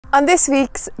On this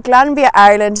week's Glanbia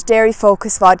Ireland Dairy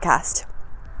Focus Vodcast,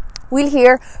 we'll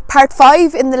hear part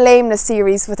 5 in the Lameness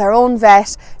series with our own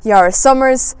vet, Joris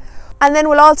Somers, and then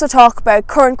we'll also talk about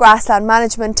current grassland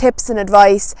management tips and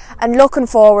advice and looking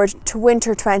forward to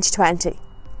winter 2020.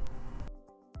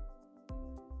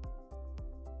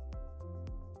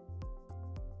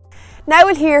 Now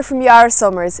we'll hear from Joris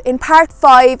Somers in part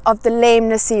 5 of the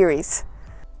Lameness series.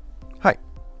 Hi,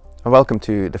 and welcome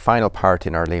to the final part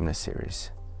in our Lameness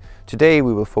series. Today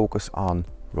we will focus on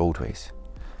roadways,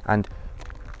 and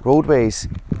roadways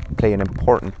play an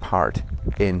important part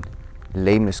in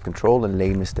lameness control and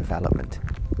lameness development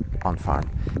on farm.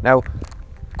 Now,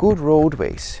 good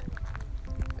roadways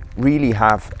really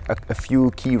have a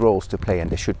few key roles to play, and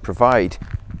they should provide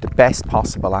the best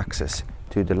possible access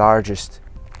to the largest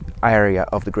area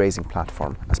of the grazing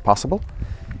platform as possible.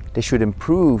 They should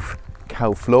improve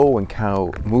cow flow and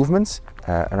cow movements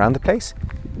around the place.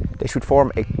 They should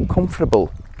form a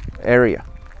comfortable area,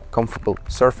 comfortable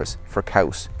surface for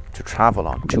cows to travel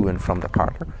on to and from the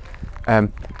parlour.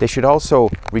 They should also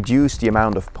reduce the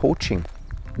amount of poaching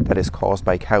that is caused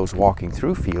by cows walking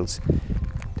through fields.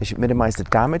 They should minimise the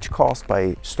damage caused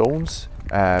by stones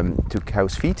to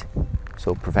cows' feet,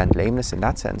 so prevent lameness in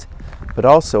that sense. But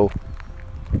also,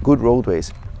 good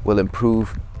roadways will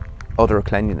improve udder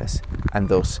cleanliness and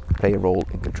thus play a role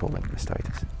in controlling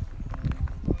mastitis.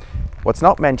 What's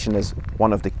not mentioned as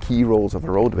one of the key roles of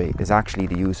a roadway is actually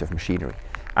the use of machinery.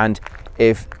 And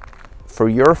if for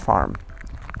your farm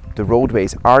the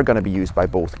roadways are going to be used by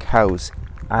both cows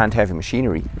and heavy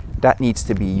machinery, that needs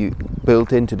to be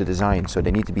built into the design, so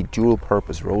they need to be dual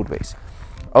purpose roadways.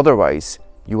 Otherwise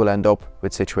you will end up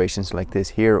with situations like this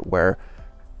here where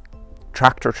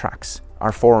tractor tracks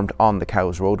are formed on the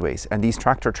cows' roadways, and these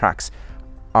tractor tracks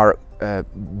are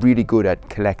really good at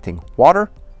collecting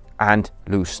water and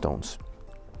loose stones.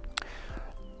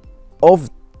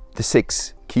 Of the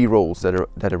 6 key roles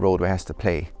that a roadway has to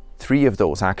play, 3 of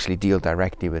those actually deal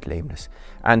directly with lameness,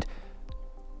 and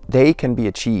they can be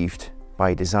achieved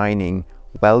by designing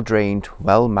well-drained,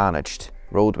 well-managed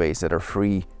roadways that are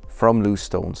free from loose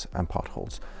stones and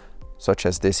potholes, such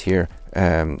as this here,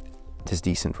 this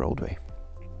decent roadway.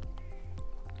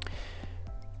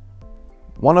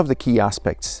 One of the key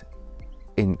aspects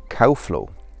in cow flow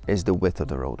is the width of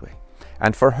the roadway,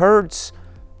 and for herds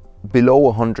below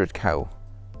 100 cow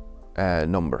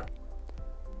number,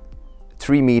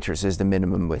 3 meters is the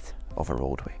minimum width of a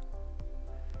roadway.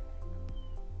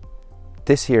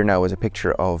 This here now is a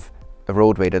picture of a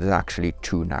roadway that is actually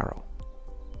too narrow,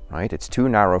 right? It's too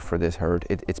narrow for this herd.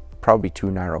 It's probably too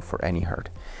narrow for any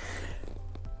herd.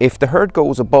 If the herd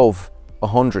goes above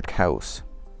 100 cows,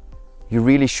 you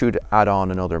really should add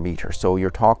on another meter. So you're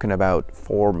talking about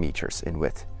 4 meters in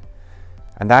width.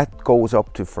 And that goes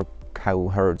up to, for cow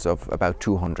herds of about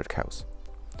 200 cows.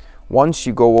 Once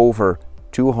you go over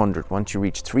 200, once you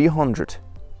reach 300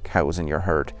 cows in your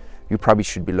herd, you probably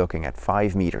should be looking at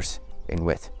 5 meters in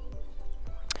width.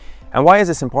 And why is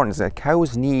this important? Is that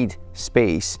cows need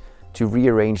space to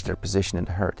rearrange their position in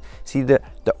the herd. See, the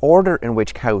order in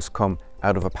which cows come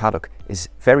out of a paddock is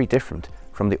very different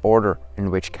from the order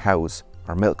in which cows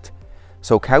are milked.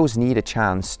 So cows need a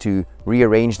chance to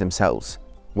rearrange themselves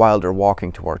while they're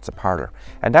walking towards the parlour,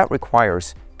 and that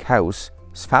requires cows,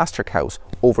 faster cows,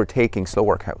 overtaking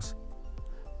slower cows.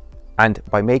 And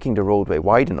by making the roadway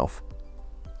wide enough,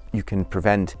 you can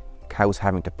prevent cows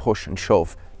having to push and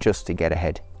shove just to get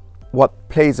ahead. What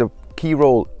plays a key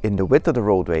role in the width of the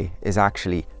roadway is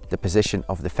actually the position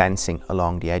of the fencing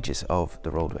along the edges of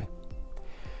the roadway.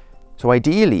 So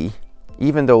ideally,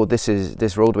 even though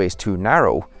this roadway is too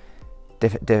narrow,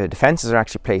 the fences are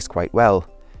actually placed quite well,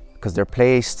 because they're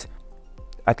placed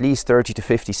at least 30 to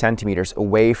 50 centimeters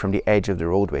away from the edge of the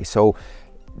roadway. So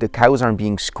the cows aren't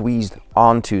being squeezed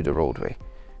onto the roadway.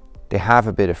 They have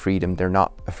a bit of freedom. They're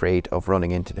not afraid of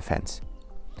running into the fence.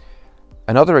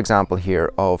 Another example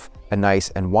here of a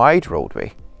nice and wide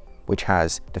roadway, which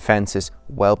has the fences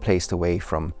well placed away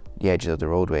from the edges of the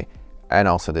roadway, and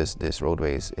also this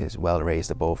roadway is well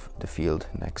raised above the field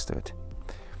next to it.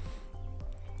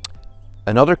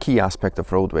 Another key aspect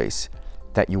of roadways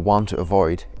that you want to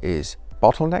avoid is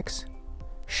bottlenecks,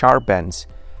 sharp bends,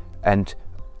 and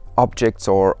objects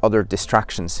or other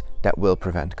distractions that will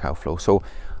prevent cow flow. So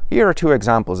here are 2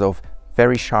 examples of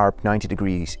very sharp 90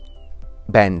 degrees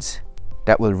bends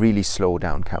that will really slow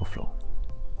down cow flow.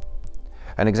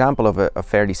 An example of a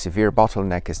fairly severe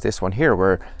bottleneck is this one here,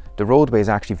 where the roadway is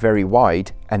actually very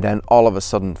wide and then all of a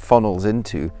sudden funnels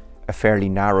into a fairly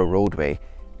narrow roadway,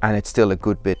 and it's still a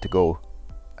good bit to go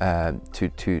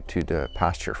to the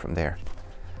pasture from there.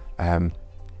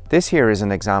 This here is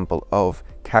an example of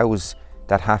cows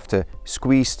that have to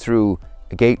squeeze through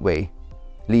a gateway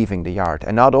leaving the yard.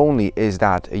 And not only is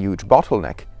that a huge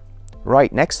bottleneck,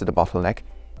 right next to the bottleneck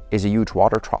is a huge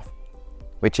water trough,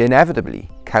 which inevitably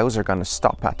cows are going to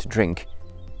stop at to drink,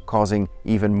 causing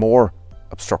even more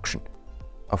obstruction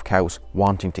of cows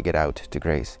wanting to get out to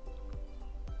graze.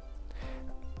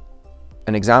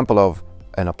 An example of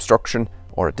an obstruction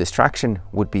or a distraction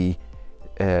would be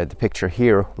the picture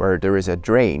here, where there is a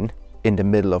drain in the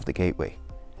middle of the gateway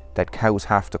that cows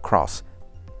have to cross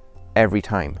every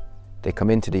time they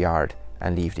come into the yard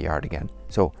and leave the yard again,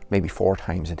 so maybe 4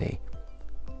 times a day.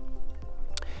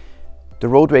 The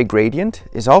roadway gradient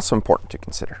is also important to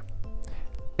consider.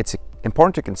 It's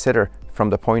important to consider from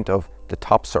the point of the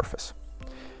top surface.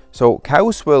 So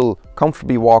cows will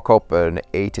comfortably walk up an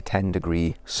 8 to 10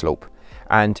 degree slope,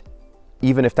 and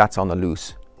even if that's on a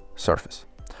loose surface.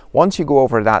 Once you go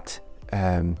over that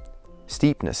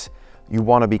steepness, you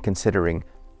want to be considering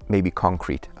maybe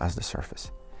concrete as the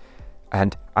surface.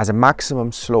 And as a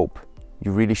maximum slope,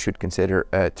 you really should consider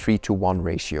a 3-to-1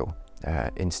 ratio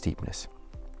in steepness.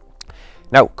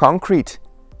 Now, concrete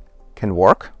can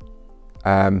work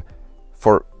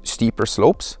for steeper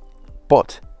slopes,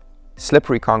 but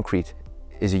slippery concrete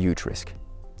is a huge risk.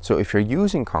 So if you're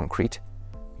using concrete,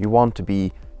 you want to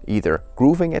be either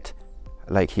grooving it,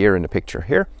 like here in the picture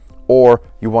here, or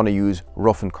you want to use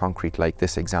roughened concrete like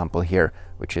this example here,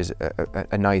 which is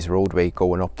a nice roadway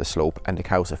going up the slope, and the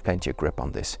cows have plenty of grip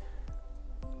on this.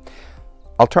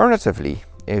 Alternatively,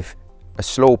 if a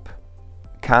slope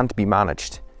can't be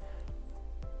managed,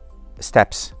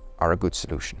 steps are a good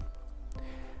solution.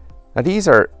 Now these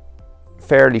are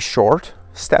fairly short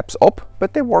steps up,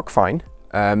 but they work fine.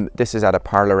 This is at a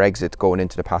parlour exit going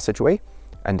into the passageway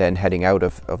and then heading out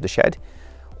of the shed.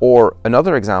 Or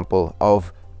another example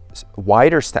of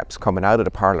wider steps coming out of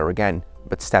the parlour again,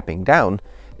 but stepping down,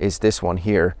 is this one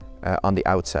here on the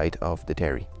outside of the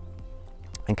dairy.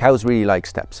 And cows really like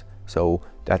steps, so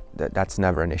that's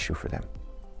never an issue for them.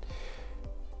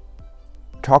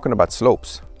 Talking about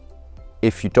slopes,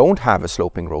 if you don't have a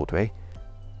sloping roadway,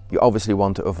 you obviously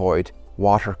want to avoid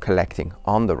water collecting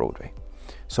on the roadway.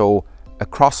 So a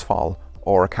crossfall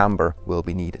or a camber will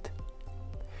be needed.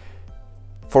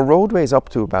 For roadways up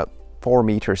to about 4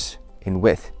 meters in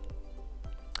width,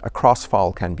 a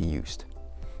crossfall can be used.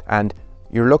 And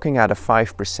you're looking at a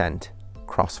 5%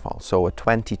 crossfall, so a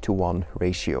 20-to-1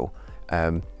 ratio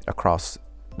across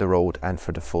the road and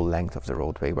for the full length of the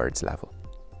roadway where it's level.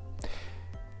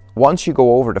 Once you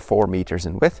go over the 4 meters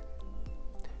in width,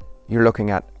 you're looking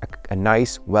at a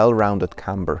nice well-rounded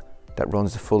camber that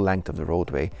runs the full length of the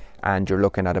roadway, and you're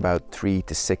looking at about 3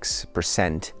 to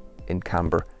 6% in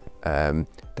camber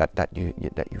that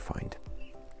you find.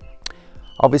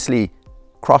 Obviously,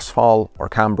 crossfall or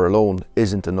camber alone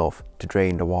isn't enough to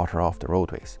drain the water off the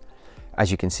roadways.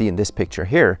 As you can see in this picture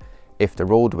here, if the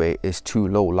roadway is too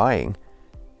low lying,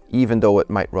 even though it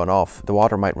might run off, the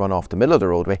water might run off the middle of the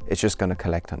roadway, it's just going to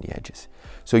collect on the edges.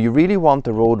 So you really want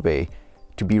the roadway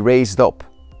to be raised up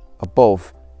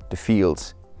above the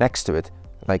fields next to it,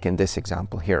 like in this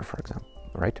example here, for example,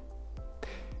 right?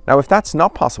 Now, if that's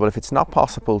not possible, if it's not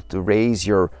possible to raise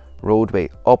your roadway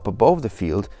up above the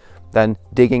field, then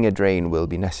digging a drain will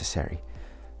be necessary.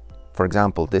 For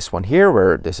example, this one here,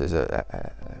 where this is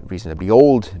a reasonably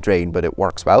old drain, but it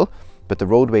works well, but the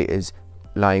roadway is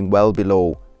lying well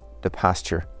below the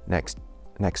pasture next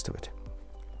to it.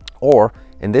 Or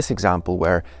in this example,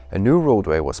 where a new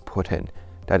roadway was put in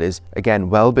that is again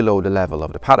well below the level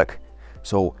of the paddock,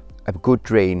 so a good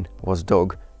drain was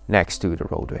dug next to the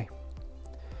roadway.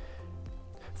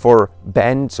 For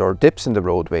bends or dips in the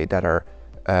roadway that are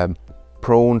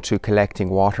prone to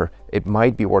collecting water, it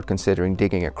might be worth considering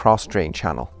digging a cross drain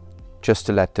channel just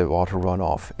to let the water run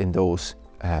off in those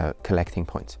collecting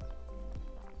points.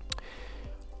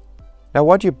 Now,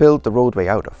 what do you build the roadway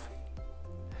out of?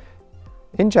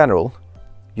 In general,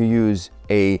 you use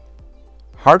a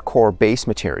hardcore base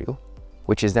material,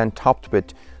 which is then topped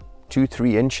with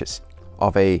 2-3 inches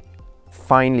of a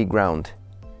finely ground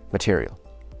material.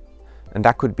 And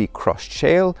that could be crushed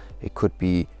shale, it could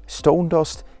be stone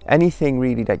dust, anything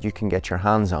really that you can get your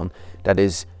hands on that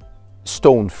is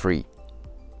stone free.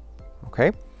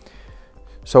 Okay?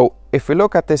 So if we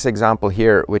look at this example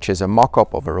here, which is a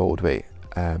mock-up of a roadway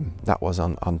that was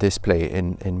on display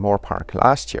in Moore Park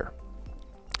last year,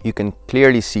 you can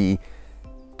clearly see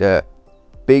the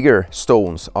bigger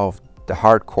stones of the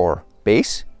hardcore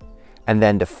base and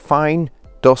then the fine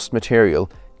dust material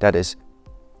that is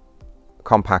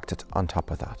compacted on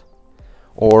top of that.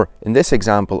 Or in this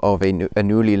example of a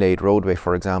newly laid roadway,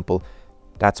 for example,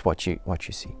 that's what you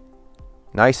see.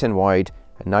 Nice and wide,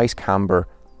 a nice camber,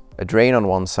 a drain on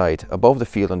one side, above the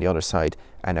field on the other side,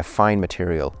 and a fine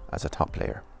material as a top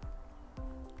layer.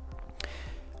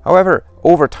 However,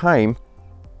 over time,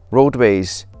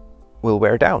 roadways will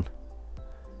wear down,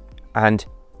 and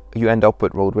you end up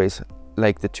with roadways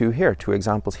like the two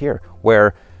examples here,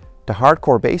 where the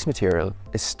hardcore base material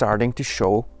is starting to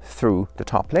show through the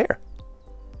top layer.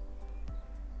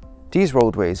 These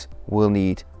roadways will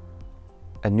need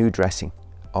a new dressing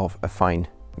of a fine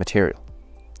material.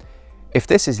 If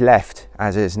this is left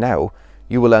as is now,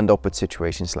 you will end up with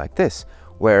situations like this,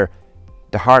 where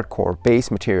the hardcore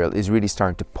base material is really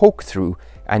starting to poke through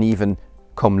and even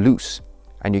come loose,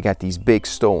 and you get these big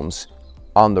stones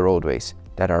on the roadways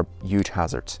that are huge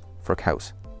hazards for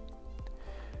cows.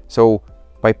 So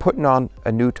by putting on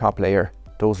a new top layer,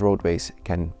 those roadways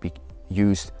can be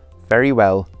used very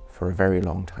well for a very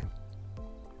long time.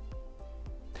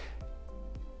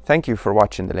 Thank you for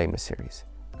watching the Lameness series,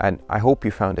 and I hope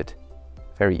you found it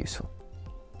very useful.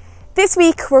 This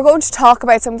week we're going to talk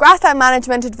about some grassland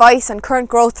management advice and current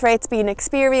growth rates being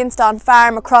experienced on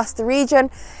farm across the region,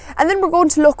 and then we're going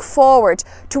to look forward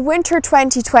to winter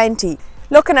 2020,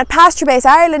 looking at pasture-based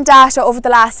Ireland data over the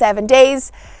last 7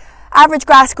 days. Average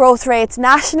grass growth rates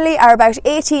nationally are about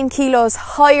 18 kilos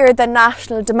higher than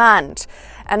national demand.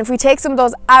 And if we take some of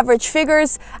those average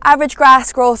figures, average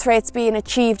grass growth rates being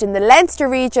achieved in the Leinster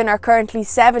region are currently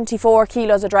 74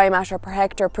 kilos of dry matter per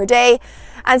hectare per day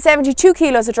and 72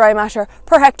 kilos of dry matter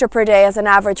per hectare per day as an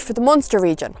average for the Munster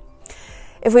region.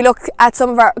 If we look at some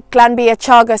of our Glanbia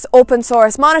Teagasc open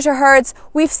source monitor herds,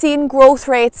 we've seen growth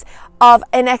rates of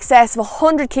in excess of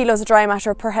 100 kilos of dry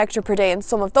matter per hectare per day in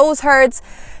some of those herds.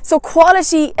 So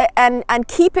quality and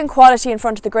keeping quality in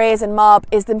front of the graze and mob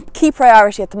is the key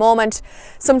priority at the moment.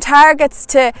 Some targets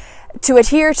to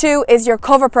adhere to is your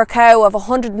cover per cow of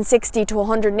 160 to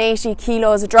 180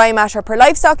 kilos of dry matter per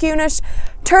livestock unit,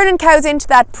 turning cows into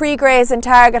that pre-grazing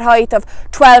target height of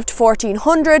 12 to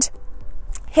 1400,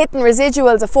 hitting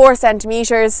residuals of 4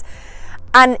 centimetres,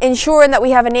 and ensuring that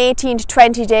we have an 18 to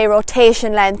 20 day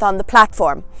rotation length on the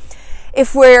platform.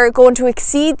 If we're going to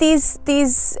exceed these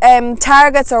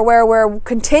targets, or where we're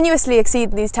continuously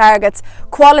exceeding these targets,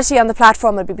 quality on the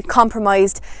platform will be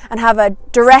compromised and have a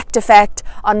direct effect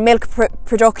on milk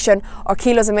production or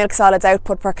kilos of milk solids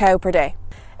output per cow per day.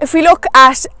 If we look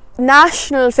at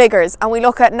national figures and we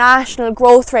look at national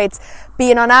growth rates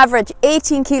being on average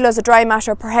 18 kilos of dry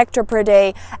matter per hectare per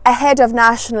day ahead of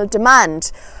national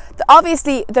demand,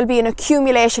 obviously there'll be an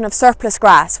accumulation of surplus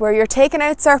grass where you're taking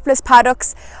out surplus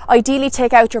paddocks. Ideally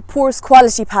take out your poorest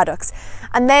quality paddocks,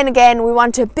 and then again we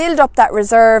want to build up that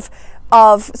reserve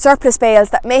of surplus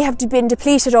bales that may have been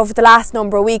depleted over the last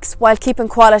number of weeks while keeping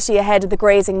quality ahead of the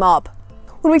grazing mob.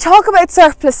 When we talk about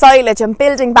surplus silage and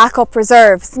building back up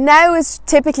reserves, now is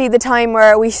typically the time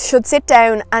where we should sit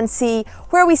down and see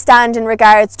where we stand in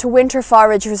regards to winter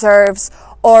forage reserves,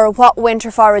 or what winter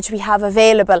forage we have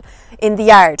available in the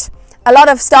yard. A lot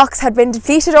of stocks had been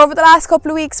depleted over the last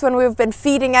couple of weeks when we've been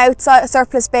feeding out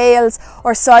surplus bales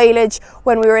or silage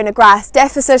when we were in a grass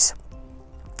deficit,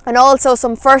 and also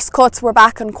some first cuts were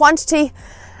back on quantity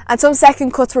and some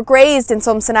second cuts were grazed in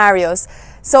some scenarios.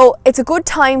 So it's a good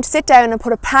time to sit down and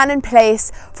put a plan in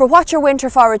place for what your winter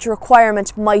forage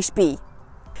requirement might be.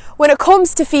 When it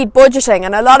comes to feed budgeting,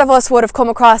 and a lot of us would have come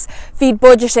across feed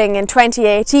budgeting in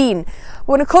 2018,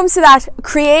 when it comes to that,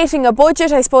 creating a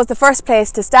budget, I suppose the first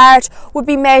place to start would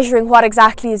be measuring what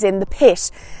exactly is in the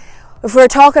pit. If we're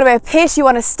talking about pit, you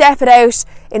want to step it out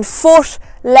in foot,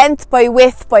 length by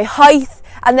width by height,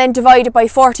 and then divide it by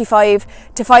 45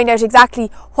 to find out exactly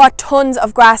what tons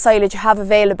of grass silage you have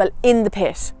available in the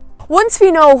pit. Once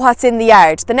we know what's in the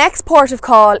yard, the next port of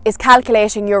call is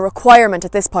calculating your requirement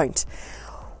at this point.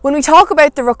 When we talk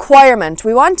about the requirement,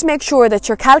 we want to make sure that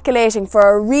you're calculating for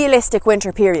a realistic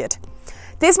winter period.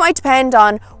 This might depend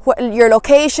on your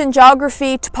location,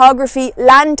 geography, topography,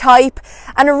 land type,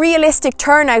 and a realistic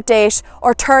turnout date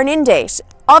or turn-in date.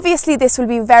 Obviously, this will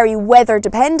be very weather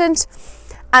dependent,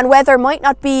 and weather might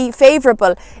not be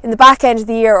favourable in the back end of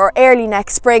the year or early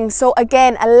next spring. So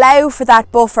again, allow for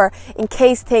that buffer in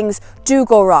case things do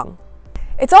go wrong.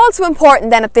 It's also important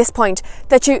then at this point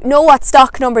that you know what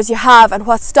stock numbers you have and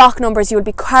what stock numbers you will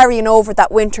be carrying over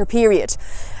that winter period.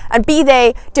 And be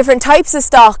they different types of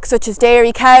stock such as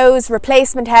dairy cows,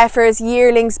 replacement heifers,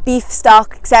 yearlings, beef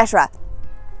stock, etc.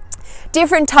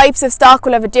 Different types of stock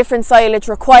will have a different silage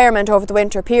requirement over the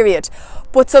winter period,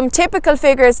 but some typical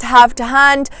figures to have to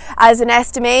hand as an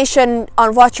estimation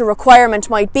on what your requirement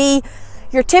might be.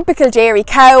 Your typical dairy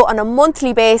cow on a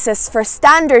monthly basis for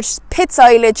standard pit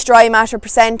silage dry matter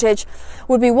percentage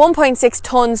would be 1.6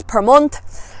 tonnes per month.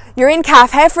 Your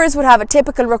in-calf heifers would have a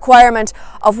typical requirement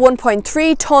of 1.3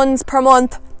 tonnes per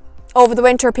month over the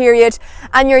winter period,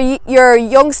 and your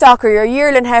young stock or your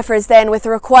yearling heifers then with a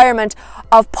requirement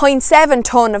of 0.7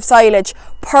 tonne of silage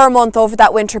per month over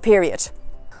that winter period.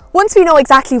 Once we know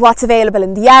exactly what's available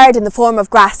in the yard in the form of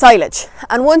grass silage,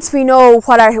 and once we know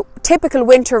what our typical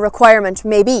winter requirement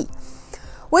may be,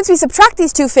 once we subtract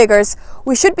these two figures,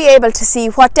 we should be able to see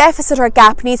what deficit or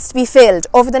gap needs to be filled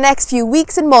over the next few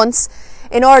weeks and months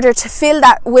in order to fill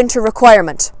that winter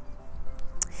requirement.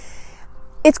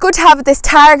 It's good to have this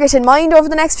target in mind over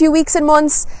the next few weeks and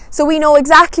months, so we know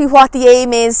exactly what the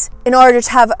aim is in order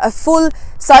to have a full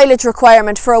silage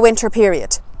requirement for a winter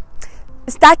period.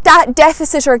 That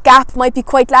deficit or gap might be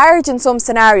quite large in some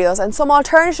scenarios, and some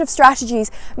alternative strategies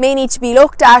may need to be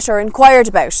looked at or inquired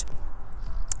about.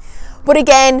 But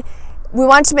again, we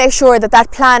want to make sure that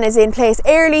that plan is in place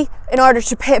early in order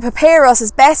to prepare us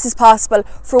as best as possible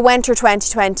for winter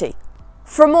 2020.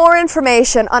 For more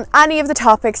information on any of the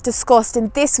topics discussed in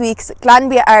this week's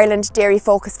Glanbia Ireland Dairy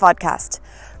Focus Vodcast,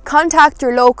 contact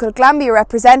your local Glanbia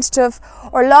representative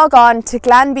or log on to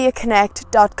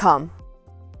glanbiaconnect.com.